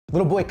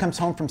Little boy comes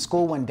home from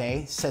school one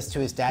day, says to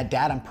his dad,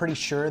 "Dad, I'm pretty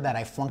sure that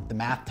I flunked the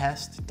math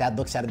test." Dad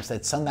looks at him and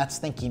said, "Son, that's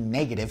thinking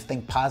negative,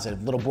 think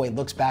positive." Little boy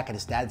looks back at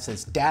his dad and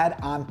says, "Dad,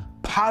 I'm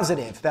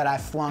positive that I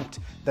flunked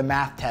the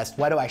math test.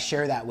 Why do I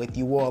share that with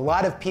you?" Well, a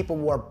lot of people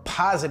were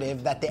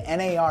positive that the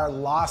NAR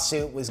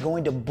lawsuit was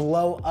going to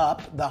blow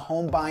up the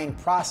home buying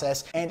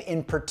process, and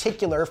in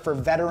particular for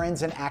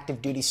veterans and active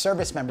duty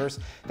service members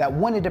that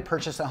wanted to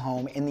purchase a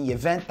home in the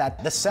event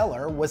that the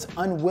seller was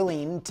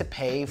unwilling to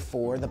pay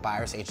for the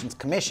buyer's agent's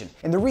commission.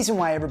 And the reason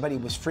why everybody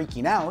was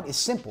freaking out is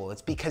simple.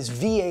 It's because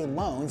VA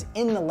loans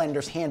in the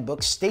lender's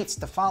handbook states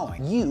the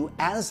following: you,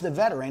 as the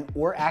veteran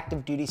or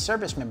active duty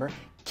service member,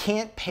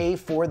 can't pay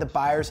for the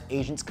buyer's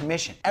agent's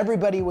commission.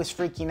 Everybody was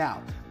freaking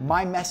out.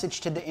 My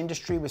message to the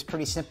industry was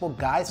pretty simple.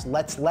 Guys,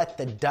 let's let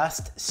the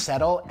dust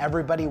settle.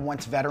 Everybody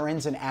wants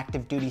veterans and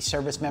active duty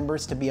service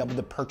members to be able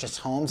to purchase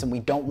homes, and we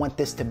don't want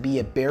this to be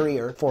a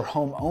barrier for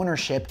home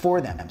ownership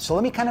for them. So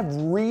let me kind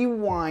of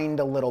rewind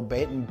a little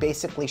bit and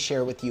basically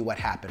share with you what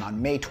happened. On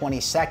May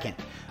 22nd,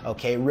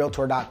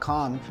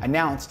 Realtor.com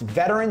announced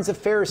Veterans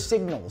Affairs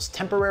signals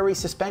temporary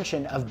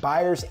suspension of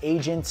buyer's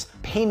agent's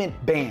payment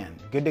ban.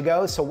 Good to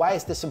go? So why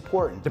is this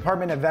important?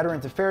 Department of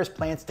Veterans Affairs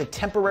plans to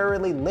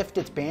temporarily lift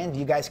its ban,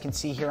 you guys can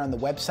see here on the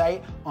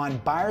website, on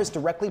buyers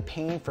directly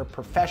paying for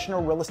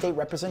professional real estate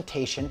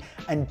representation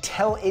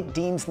until it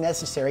deems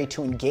necessary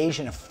to engage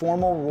in a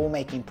formal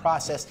rulemaking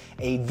process,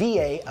 a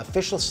VA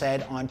official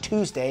said on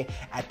Tuesday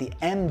at the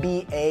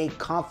MBA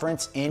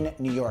conference in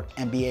New York,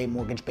 MBA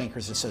Mortgage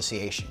Bankers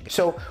Association.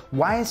 So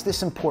why is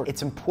this important?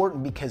 It's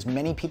important because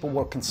many people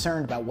were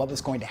concerned about what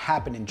was going to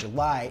happen in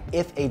July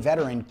if a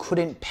veteran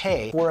couldn't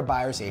pay for a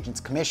buyer's agent's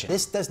commission.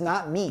 This does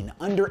not mean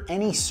under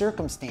any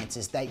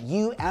circumstances that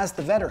you as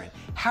the veteran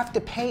have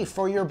to pay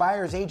for your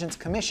buyer's agent's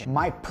commission.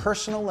 My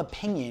personal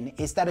opinion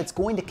is that it's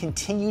going to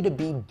continue to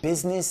be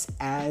business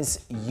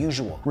as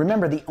usual.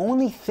 Remember, the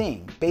only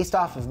thing based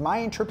off of my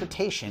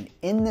interpretation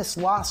in this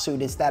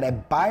lawsuit is that a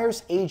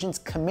buyer's agent's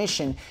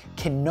commission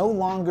can no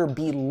longer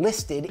be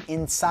listed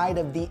inside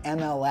of the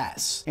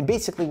MLS. And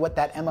basically what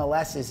that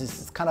MLS is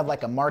it's kind of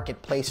like a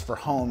marketplace for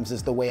homes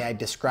is the way I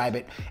describe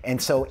it.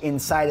 And so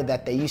inside of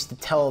that, they used to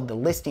tell the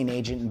listing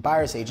agent and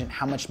buyer's agent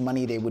how much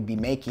money they would be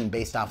making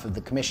based off of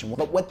the commission.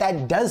 But what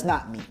that does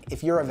not mean,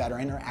 if you're a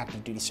veteran or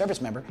active duty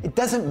service member, it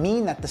doesn't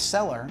mean that the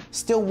seller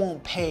still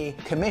won't pay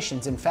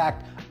commissions. In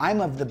fact,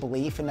 I'm of the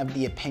belief and of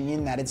the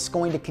opinion that it's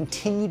going to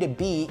continue to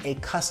be a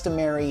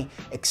customary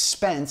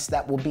expense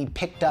that will be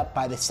picked up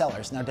by the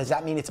sellers. Now, does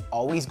that mean it's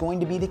always going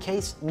to be the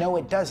case? No,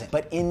 it doesn't.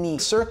 But in the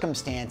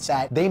circumstance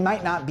that they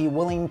might not be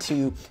willing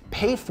to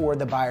pay for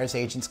the buyer's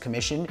agent's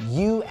commission,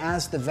 you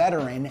as the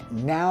veteran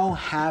now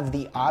have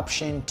the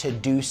option to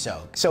do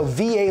so. So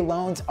VA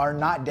loans are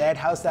not dead.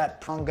 How's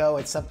that go?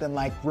 It's something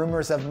like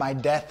rumors of my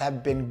death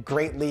have been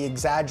greatly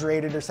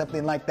exaggerated or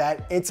something like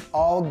that. It's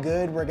all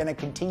good. We're gonna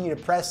continue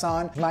to press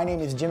on. My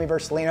name is Jimmy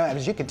Vercellino, and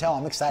as you can tell,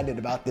 I'm excited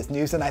about this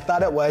news, and I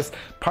thought it was,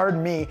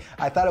 pardon me,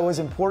 I thought it was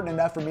important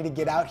enough for me to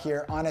get out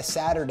here on a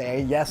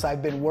Saturday. Yes,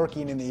 I've been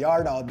working in the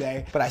yard all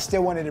day, but I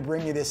still wanted to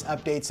bring you this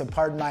update, so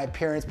pardon my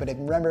appearance. But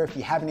remember, if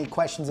you have any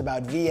questions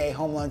about VA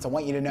home loans, I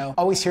want you to know,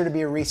 always here to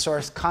be a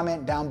resource.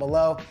 Comment down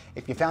below.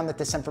 If you found that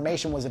this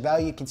information was of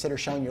value, consider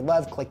showing your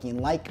love, clicking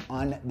like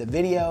on the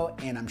video,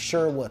 and I'm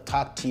sure we'll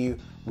talk to you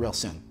real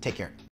soon. Take care.